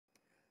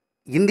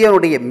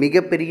இந்தியாவுடைய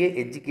மிகப்பெரிய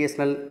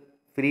educational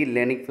free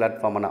learning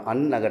பிளாட்ஃபார்மான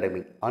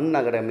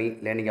Unacademy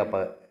learning ஆப்பை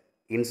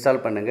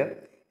இன்ஸ்டால் பண்ணுங்கள்.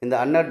 இந்த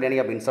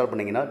லேர்னிங் ஆப் இன்ஸ்டால்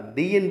பண்ணிங்கன்னா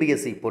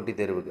டிஎன்பிஎஸ்சி போட்டித்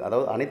தேர்வுக்கு,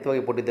 அதாவது அனைத்து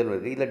வகை போட்டித் தேர்வு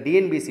இருக்குது, இல்லை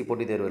டிஎன்பிஎஸ்சி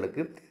போட்டித்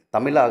தேர்வுகளுக்கு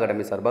தமிழா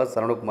அகாடமி சார்பாக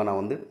சரவணகுமார்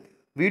நான்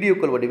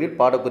வீடியோக்கள் வடிவில்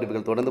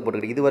பாடக்குறிப்புகள் தொடர்ந்து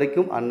போட்டுக்கிட்டு இது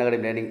வரைக்கும்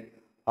அன்அகாடமி லேர்னிங்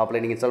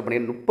ஆப்பில் நீங்கள் இன்ஸ்டால்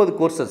பண்ணி 30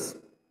 கோர்சஸ்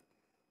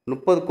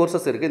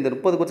இருக்குது. இந்த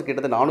 30 கோர்ஸ்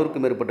கிட்டத்தட்ட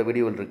 400க்கும் மேற்பட்ட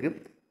வீடியோகள் இருக்குது.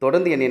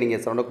 தொடர்ந்து என்னை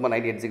நீங்கள் சரவணகுமார்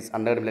 986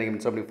 அன்அகாடமி லேர்னிங்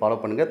இன்ஸ்டால் பண்ணி ஃபாலோ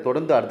பண்ணுங்கள்.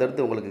 தொடர்ந்து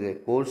அடுத்தடுத்து உங்களுக்கு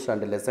கோர்ஸ்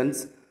அண்ட் லெசன்ஸ்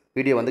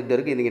வீடியோ வந்துகிட்டு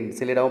இருக்குது. நீங்கள்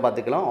சிலையிடாமல்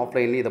பார்த்துக்கலாம்,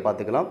 ஆஃப்லைன்லேயும் இதை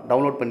பார்த்துக்கலாம்,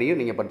 டவுன்லோட் பண்ணியும்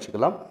நீங்கள்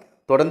படிச்சுக்கலாம்.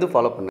 தொடர்ந்து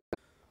ஃபாலோ பண்ணுங்கள்.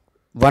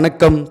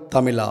 வணக்கம்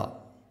தமிழா.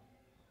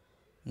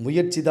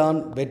 முயற்சிதான்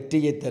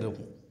வெற்றியை தரும்.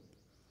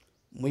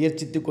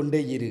 முயற்சித்து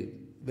கொண்டே இரு,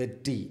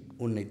 வெற்றி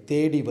உன்னை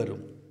தேடி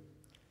வரும்.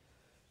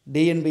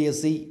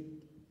 டிஎன்பிஎஸ்சி,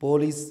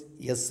 போலீஸ்,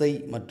 எஸ்ஐ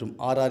மற்றும்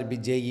ஆர்ஆர்பி,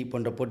 ஜேஇ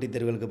போன்ற போட்டித்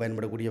தேர்வுகளுக்கு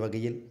பயன்படக்கூடிய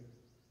வகையில்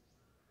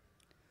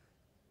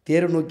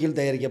தேர்வு நோக்கில்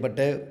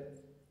தயாரிக்கப்பட்ட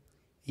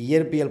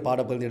இயற்பியல்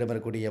பாடப்பகுதியில்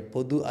இடம்பெறக்கூடிய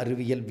பொது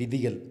அறிவியல்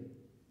விதிகள்,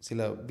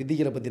 சில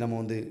விதிகளை பற்றி நம்ம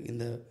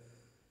இந்த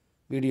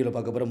வீடியோவில்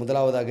பார்க்க போகிறோம்.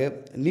 முதலாவதாக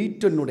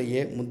நியூட்டனுடைய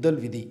முதல்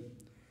விதி.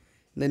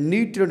 இந்த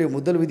நியூட்டனுடைய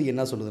முதல் விதி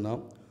என்ன சொல்லுதுன்னா,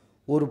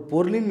 ஒரு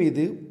பொருளின்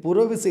மீது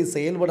புறவிசை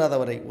செயல்படாத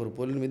வரை, ஒரு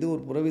பொருளின் மீது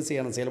ஒரு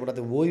புறவிசையான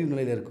செயல்படாத ஓய்வு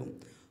நிலையில் இருக்கும்.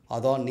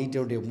 அதான்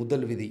நியூட்டனுடைய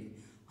முதல் விதி.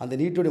 அந்த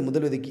நியூட்டனுடைய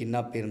முதல் விதிக்கு என்ன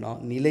பேருனா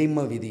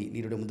நிலைம விதி.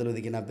 நியூட்டனுடைய முதல்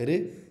விதிக்கு என்ன பேர்?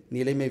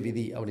 நிலைமை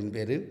விதி அப்படின்னு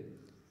பேர்.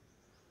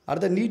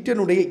 அடுத்த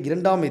நியூட்டனுடைய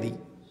இரண்டாம் விதி.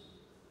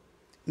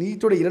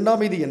 நியூட்டனுடைய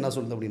இரண்டாம் விதி என்ன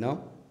சொல்லுது அப்படின்னா,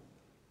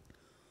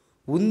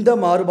 உந்த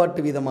மாறுபாட்டு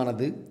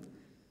வீதமானது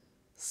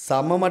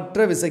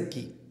சமமற்ற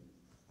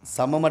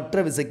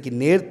விசைக்கு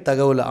நேர்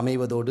தகவல்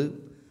அமைவதோடு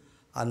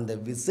அந்த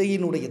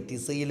விசையினுடைய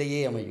திசையிலேயே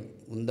அமையும்.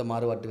 உந்த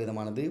மாறுபாட்டு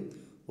வீதமானது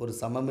ஒரு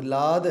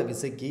சமமில்லாத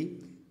விசைக்கு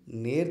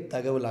நேர்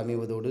தகவல்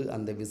அமைவதோடு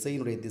அந்த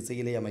விசையினுடைய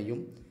திசையிலே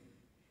அமையும்.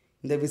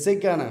 இந்த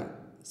விசைக்கான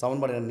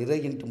சமன்பாடு நிறை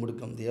இன்ட்டு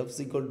முடுக்கம், the F =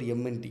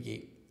 m/a.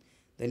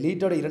 இந்த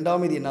நீட்டோட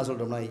இரண்டாம் விதி என்ன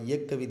சொல்கிறோம்னா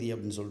இயக்க விதி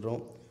அப்படின்னு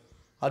சொல்கிறோம்.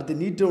 அடுத்து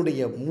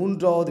நீட்டனுடைய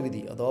மூன்றாவது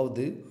விதி,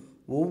 அதாவது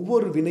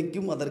ஒவ்வொரு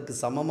வினைக்கும் அதற்கு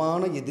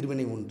சமமான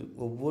எதிர்வினை உண்டு.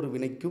 ஒவ்வொரு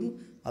வினைக்கும்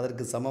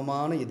அதற்கு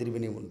சமமான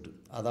எதிர்வினை உண்டு.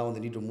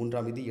 அதான் நீட்டு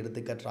மூன்றாம் விதி.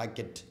 எடுத்துக்காட்டு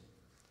ராக்கெட்.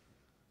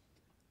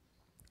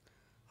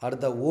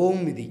 அடுத்த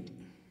ஓம் விதி.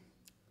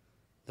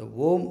 இந்த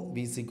ஓம்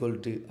V =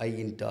 I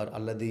 × R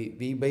அல்லது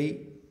V/I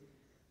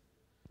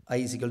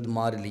 =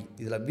 மாறிலி.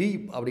 இதில் V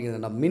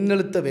அப்படிங்கிறது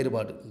மின்னழுத்த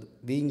வேறுபாடு.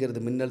 Vங்கிறது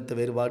மின்னழுத்த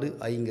வேறுபாடு,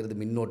 Iங்கிறது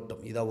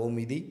மின்னோட்டம். இதான் ஓம்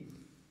விதி.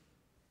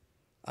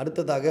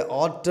 அடுத்ததாக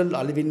ஆற்றல்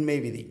அழிவின்மை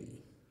விதி.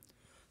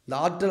 இந்த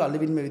ஆற்றல்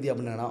அழிவின்மை விதி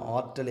அப்படின்னா,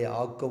 ஆற்றலை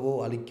ஆக்கவோ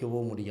அழிக்கவோ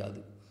முடியாது,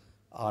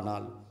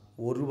 ஆனால்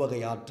ஒரு வகை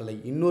ஆற்றலை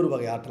இன்னொரு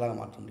வகை ஆற்றலாக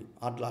மாற்ற முடியும்.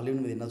 ஆற்றல்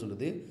அழிவின்மை விதி என்ன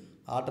சொல்லுது?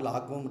 ஆற்றலை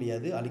ஆக்கவும்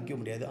முடியாது,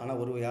 அழிக்கவும் முடியாது, ஆனால்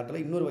ஒரு வகை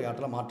ஆற்றலை இன்னொரு வகை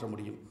ஆற்றலாக மாற்ற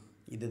முடியும்.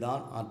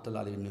 இதுதான் ஆற்றல்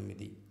அழிவின்மை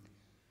விதி.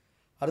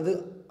 அடுத்து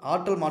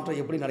ஆற்றல் மாற்றம்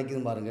எப்படி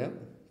நடக்குதுன்னு பாருங்கள்.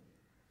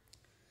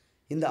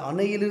 இந்த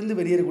அணையிலிருந்து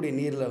வெளியேறக்கூடிய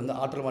நீரில்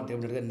ஆற்றல் மாற்றம்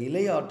எப்படி நடக்குது?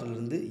 நிலை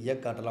ஆற்றலிருந்து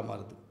இயக்க ஆற்றலாக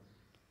மாறுது.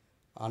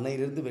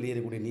 அணையிலிருந்து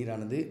வெளியேறக்கூடிய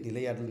நீரானது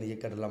நிலை ஆற்றலிருந்து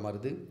இயக்க ஆற்றலாக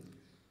மாறுது.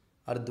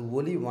 அடுத்து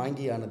ஒளி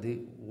வாங்கியானது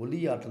ஒளி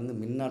ஆற்றலிருந்து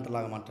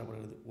மின்னாற்றலாக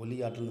மாற்றப்படுகிறது. ஒளி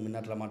ஆற்றலிருந்து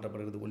மின்னாற்றலாக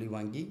மாற்றப்படுகிறது ஒளி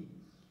வாங்கி.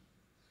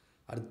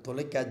 அடுத்து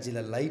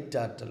தொலைக்காட்சியில் லைட்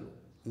ஆற்றல்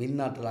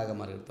மின்னாற்றலாக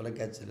மாறுகிறது.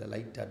 தொலைக்காட்சியில்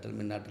லைட் ஆற்றல்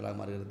மின்னாற்றலாக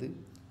மாறுகிறது.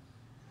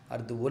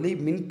 அடுத்து ஒளி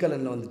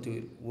மின்கலனில்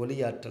ஒளி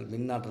ஆற்றல்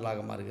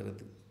மின்னாற்றலாக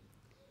மாறுகிறது.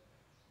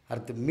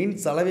 அடுத்து மின்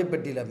சலவை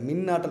பெட்டியில்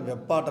மின்னாற்றல்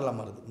வெப்பாற்றலாக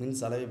மாறுது. மின்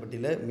சலவை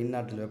பெட்டியில்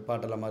மின்னாற்றல்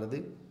வெப்பாற்றலாக மாறுது.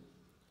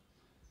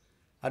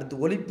 அடுத்து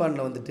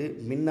ஒளிப்பானில்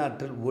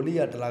மின்னாற்றல் ஒளி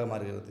ஆற்றலாக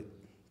மாறுகிறது.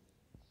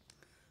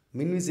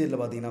 மின்விசையில்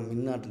பார்த்திங்கன்னா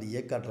மின்னாற்றல்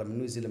இயக்காற்றல்,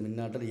 மின்விசையில்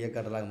மின்னாற்றல்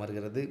இயக்காற்றலாக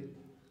மாறுகிறது.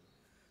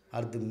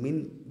 அடுத்து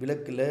மின்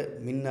விளக்கில்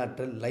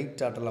மின்னாற்றல்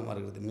லைட் ஆற்றலாக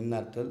மாறுகிறது.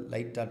 மின்னாற்றல்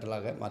லைட்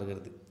ஆற்றலாக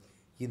மாறுகிறது.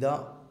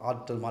 இதான்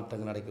ஆற்றல்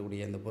மாற்றங்கள்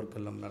நடக்கக்கூடிய இந்த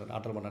பொருட்கள்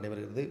ஆற்றல் மாற்றம்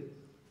நடைபெறுகிறது.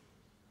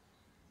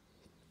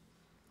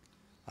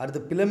 அடுத்து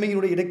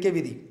பிளம்பிங்கினுடைய இடைக்க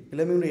விதி.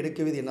 பிளம்பிங்கினுடைய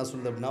இடைக்க விதி என்ன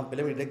சொல்லுது அப்படின்னா,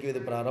 பிளம்பிங் இடைக்க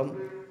விதி பிரகாரம்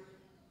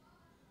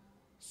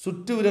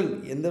சுற்றுவிரல்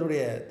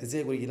எந்தனுடைய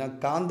திசையை குறிக்கிறா?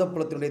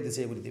 காந்தப்புலத்தினுடைய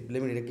திசையை குறித்து.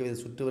 பிளம்பிங் இடைக்க விதி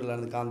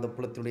சுற்றுவிரலானது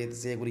காந்தப்புலத்தினுடைய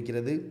திசையை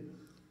குறிக்கிறது.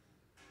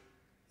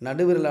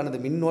 நடுவிரலானது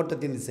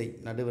மின்னோட்டத்தின் திசை.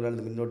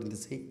 நடுவிரலானது மின்னோட்டத்தின்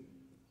திசை.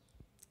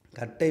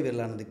 கட்டை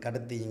விரலானது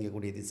கடத்தி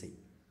இயங்கக்கூடிய திசை.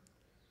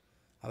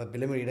 அப்போ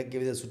பிளம்பிங் இடைக்க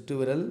விதி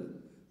சுற்றுவிரல்,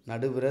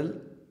 நடுவிரல்,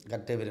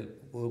 கட்டை விரல்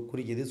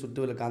குறிக்கிறது.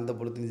 சுற்றுவிரல்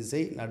காந்தப்புலத்தின்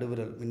திசை,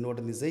 நடுவிரல்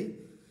மின்னோட்டத்தின் திசை,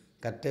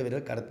 கட்டை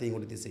விரல் கடத்தி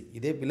இயங்கக்கூடிய திசை.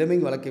 இதே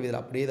பிளம்பிங் வழக்க விதியில்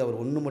அப்படியே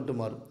அவர் ஒன்று மட்டும்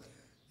மாறும்.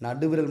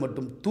 நடுவிரல்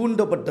மட்டும்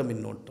தூண்டப்பட்ட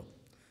மின்னோட்டம்.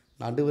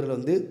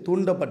 நடுவிரல்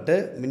தூண்டப்பட்ட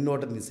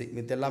மின்னோட்ட திசை.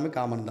 இது எல்லாமே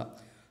காமன் தான்.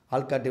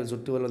 ஆள்காட்டி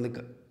சுற்றுவிரல்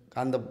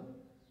காந்த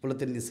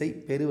புலத்தின் திசை,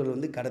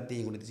 பெருவிரல் கடத்தி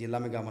இயங்கக்கூடிய திசை,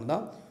 எல்லாமே காமன்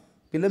தான்.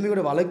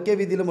 பிளம்பிங்கோட வழக்க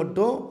விதியில்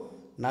மட்டும்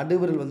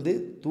நடுவிரல்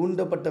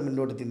தூண்டப்பட்ட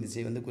மின்னோட்டத்தின்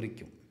திசை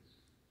குறிக்கும்.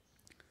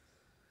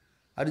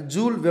 அது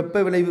ஜூல் வெப்ப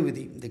விளைவு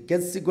விதி. இந்த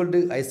கெஸ்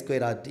 =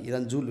 I²RT.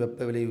 இதான் ஜூல் வெப்ப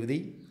விளைவு விதி.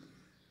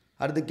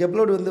 அடுத்து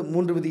கெப்லரோட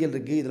 3 விதிகள்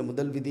இருக்குது. இதில்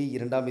முதல் விதி,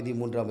 இரண்டாம் விதி,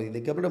 மூன்றாம் விதி. இந்த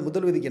கெப்லரோட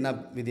முதல் விதிக்கு என்ன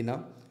விதினா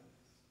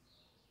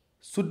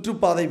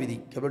சுற்றுப்பாதை விதி.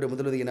 கெப்லருடைய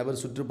முதல் விதிக்கு என்ன பேர்?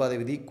 சுற்றுப்பாதை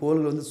விதி.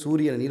 கோள்கள்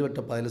சூரியனை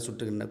நீள்வட்ட பாதையில்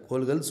சுற்றுகின்றன.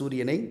 கோள்கள்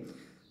சூரியனை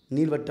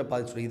நீள்வட்ட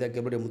பாதை சுற்று. இதை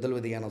கெப்லருடைய முதல்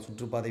விதியான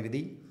சுற்றுப்பாதை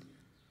விதி.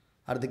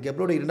 அடுத்து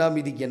கெப்லருடைய இரண்டாம்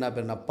விதிக்கு என்ன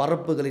பேர்னா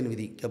பரப்புகளின்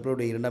விதி.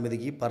 கெப்லருடைய இரண்டாம்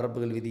விதிக்கு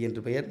பரப்புகள் விதி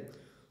என்று பெயர்.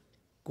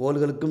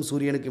 கோள்களுக்கும்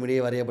சூரியனுக்கும்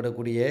இடையே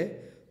வரையப்படக்கூடிய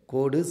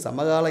கோடு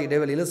சமகால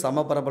இடைவெளியில்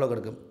சம பரப்பளவு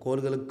கிடைக்கும்.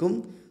 கோள்களுக்கும்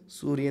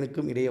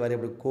சூரியனுக்கும் இடையே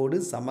வரையப்படும் கோடு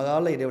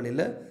சமகால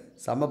இடைவெளியில்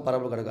சம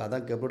பரப்பளவு கிடைக்கும்.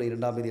 அதான் கெப்லருடைய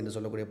இரண்டாம் விதி என்று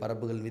சொல்லக்கூடிய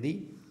பரப்புகள் விதி.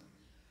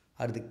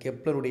 அடுத்து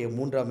கெப்லருடைய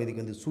மூன்றாம்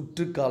விதிக்கு வந்து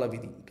சுற்றுக்கால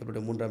விதி.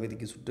 கெப்லருடைய மூன்றாம்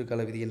விதிக்கு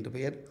சுற்றுக்கால விதி என்று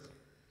பெயர்.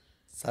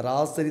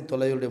 சராசரி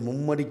தொலைவுடைய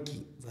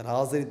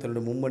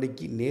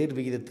மும்மடிக்கு நேர்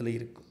விகிதத்தில்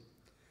இருக்கும்.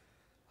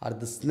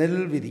 அடுத்து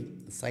ஸ்னெல் விதி.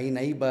 sin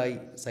i by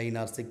sin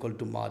r equal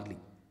to மாறிலி.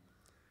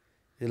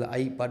 இதில்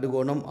i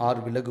படுகோணம், r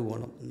விலகு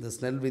கோணம். இந்த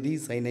ஸ்னெல் விதி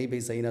sin i by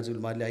sin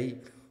r மாறிலி i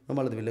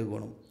அல்லது விலகு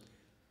கோணம்.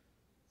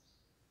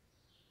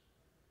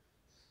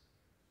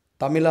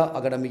 தமிழா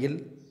அகாடமியில்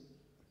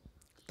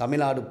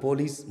தமிழ்நாடு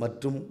போலீஸ்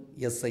மற்றும்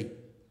எஸ்ஐ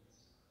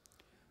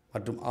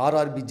மற்றும்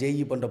ஆர்ஆர்பி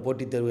ஜேஇ போன்ற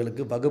போட்டித்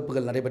தேர்வுகளுக்கு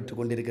வகுப்புகள் நடைபெற்று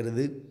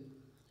கொண்டிருக்கிறது.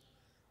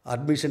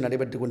 அட்மிஷன்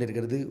நடைபெற்று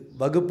கொண்டிருக்கிறது.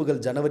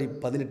 வகுப்புகள் ஜனவரி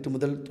 18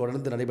 முதல்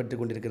தொடர்ந்து நடைபெற்று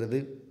கொண்டிருக்கிறது.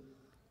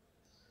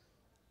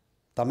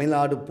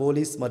 தமிழ்நாடு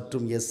போலீஸ்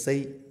மற்றும் எஸ்ஐ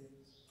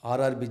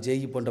ஆர்ஆர்பி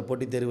ஜேஇ போன்ற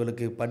போட்டித்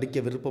தேர்வுகளுக்கு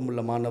படிக்க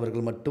விருப்பமுள்ள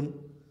மாணவர்கள் மட்டும்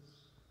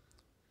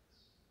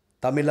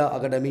தமிழா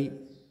அகாடமி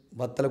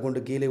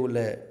வத்தலக்குண்டு கீழே உள்ள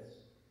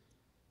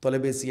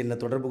தொலைபேசி எண்ணை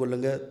தொடர்பு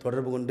கொள்ளுங்கள்.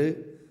 தொடர்பு கொண்டு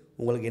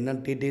உங்களுக்கு என்ன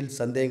டீட்டெயில்ஸ்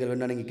சந்தேகங்கள்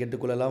வேணால் நீங்கள்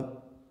கேட்டுக்கொள்ளலாம்.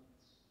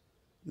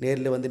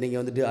 நேரில் வந்து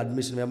நீங்கள் வந்துட்டு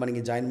அட்மிஷன் வேணால்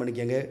நீங்கள் ஜாயின்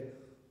பண்ணிக்கோங்க.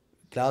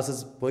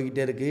 கிளாஸஸ்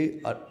போய்கிட்டே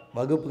இருக்குது,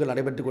 வகுப்புகள்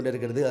நடைபெற்று கொண்டே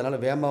இருக்கிறது.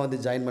 அதனால் வேகமாக வந்து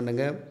ஜாயின்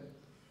பண்ணுங்கள்.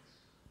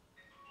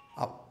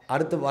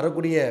 அடுத்து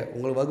வரக்கூடிய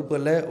உங்கள்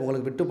வகுப்புகளில்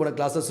உங்களுக்கு விட்டு போன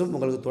கிளாஸஸும்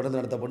உங்களுக்கு தொடர்ந்து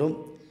நடத்தப்படும்.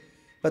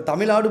 இப்போ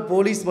தமிழ்நாடு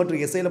போலீஸ்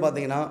மற்றும் எஸ்ஐயில்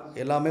பார்த்தீங்கன்னா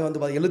எல்லாமே வந்து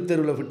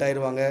எழுத்தேர்வில் ஃபிட்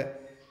ஆயிடுவாங்க,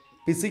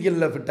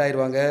 பிசிக்கலில் ஃபிட்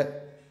ஆயிடுவாங்க,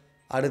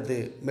 அடுத்து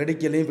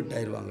மெடிக்கல்லையும் ஃபிட்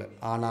ஆயிடுவாங்க.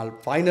 ஆனால்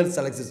ஃபைனல்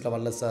செலக்ஷன்ஸில்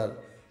வரல சார்,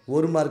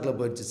 1 மார்க்கில்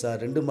போயிடுச்சு சார்,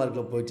 2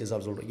 மார்க்கில் போயிடுச்சு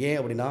சார் சொல்கிறோம். ஏன்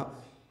அப்படின்னா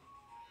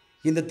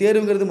இந்த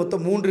தேர்வுங்கிறது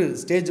மொத்தம் 3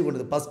 ஸ்டேஜ்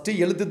கொண்டது. ஃபஸ்ட்டு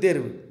எழுத்து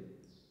தேர்வு,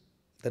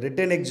 the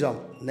written exam,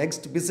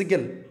 next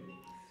physical,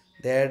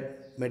 that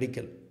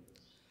medical.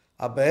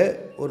 அப்போ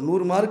ஒரு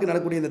 100 மார்க்கு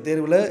நடக்கக்கூடிய இந்த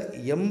தேர்வில்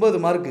 80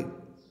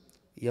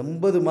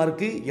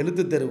 மார்க்கு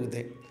எழுத்து தேர்வுக்கு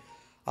தான்.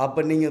 அப்போ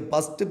நீங்கள்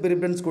ஃபஸ்ட்டு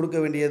ப்ரிஃபரன்ஸ் கொடுக்க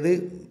வேண்டியது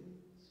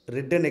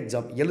ரிட்டன்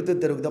எக்ஸாம், எழுத்து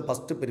தேர்வுக்கு தான்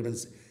ஃபஸ்ட்டு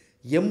ப்ரிஃபரன்ஸ்.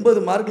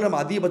 80 மார்க்கில்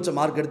நம்ம அதிகபட்ச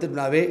மார்க்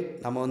எடுத்துட்டோம்னாவே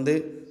நம்ம வந்து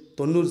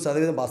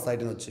 90% பாஸ்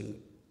ஆகிட்டோன்னு வச்சுங்க.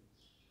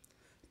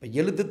 இப்போ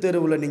எழுத்து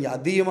தேர்வில் நீங்கள்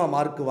அதிகமாக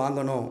மார்க்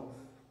வாங்கணும்,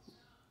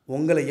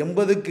 உங்களை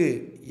 80க்கு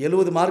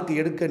 70 மார்க்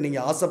எடுக்க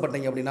நீங்கள்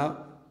ஆசைப்பட்டீங்க அப்படின்னா,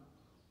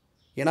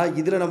 ஏன்னா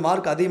இதில் நம்ம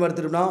மார்க் அதிகமாக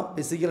எடுத்துட்டோம்னா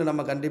பிசிக்கலில்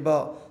நம்ம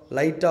கண்டிப்பாக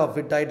லைட்டாக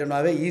ஃபிட்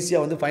ஆகிட்டோம்னாவே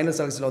ஈஸியாக வந்து ஃபைனல்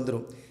செலக்ஷனில்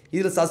வந்துடும்.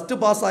 இதில்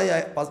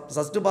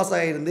ஃபஸ்ட்டு பாஸ்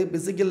ஆகியிருந்து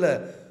பிசிக்கலில்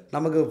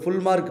நமக்கு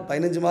ஃபுல் மார்க்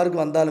 15 மார்க்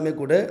வந்தாலுமே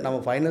கூட நம்ம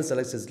ஃபைனல்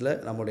செலக்ஷன்ஸில்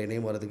நம்மளுடைய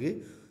நேம் வரதுக்கு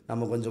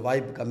நம்ம கொஞ்சம்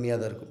வாய்ப்பு கம்மியாக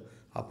தான் இருக்கும்.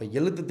 அப்போ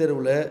எழுத்து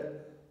தேர்வில்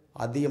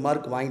அதிக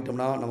மார்க்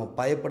வாங்கிட்டோம்னா நம்ம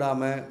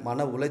பயப்படாமல்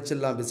மன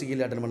உளைச்சல்லாம்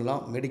பிசிக்கலி அட்டன்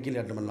பண்ணலாம், மெடிக்கலி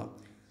அட்டன் பண்ணலாம்.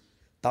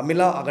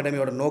 தமிழா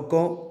அகாடமியோட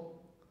நோக்கம்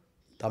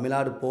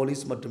தமிழ்நாடு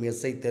போலீஸ் மற்றும்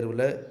எஸ்ஐ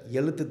தேர்வில்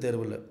எழுத்து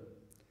தேர்வில்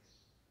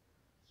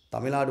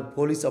தமிழ்நாடு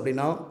போலீஸ்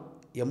அப்படின்னா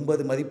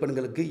 80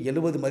 மதிப்பெண்களுக்கு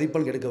 70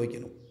 மதிப்பெண்கள் எடுக்க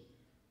வைக்கணும்.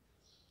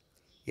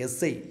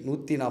 எஸ்ஐ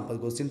 140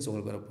 கொஸ்டின்ஸ்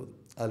உங்களுக்கு வரப்போகுது,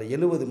 அதில்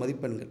 70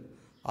 மதிப்பெண்கள்,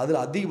 அதில்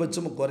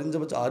அதிகபட்சம்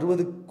குறைஞ்சபட்சம்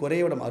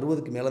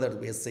 60க்கு மேலே தான்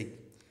எடுக்கும் எஸ்ஐ.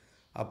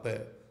 அப்போ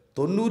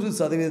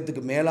 90%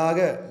 மேலாக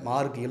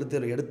மார்க்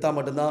எழுத்து எடுத்தால்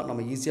மட்டும்தான்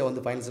நம்ம ஈஸியாக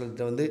வந்து ஃபைனல்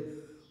செலக்டில் வந்து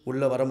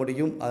உள்ளே வர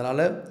முடியும்.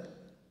 அதனால்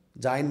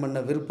ஜாயின் பண்ண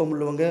விருப்பம்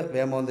உள்ளவங்க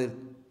வேகமாக வந்து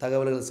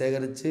தகவல்களை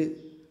சேகரித்து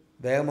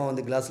வேகமாக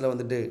வந்து கிளாஸில்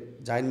வந்துட்டு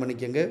ஜாயின்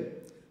பண்ணிக்கோங்க.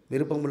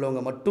 விருப்பம்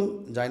உள்ளவங்க மட்டும்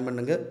ஜாயின்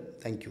பண்ணுங்கள்.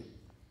 தேங்க்யூ.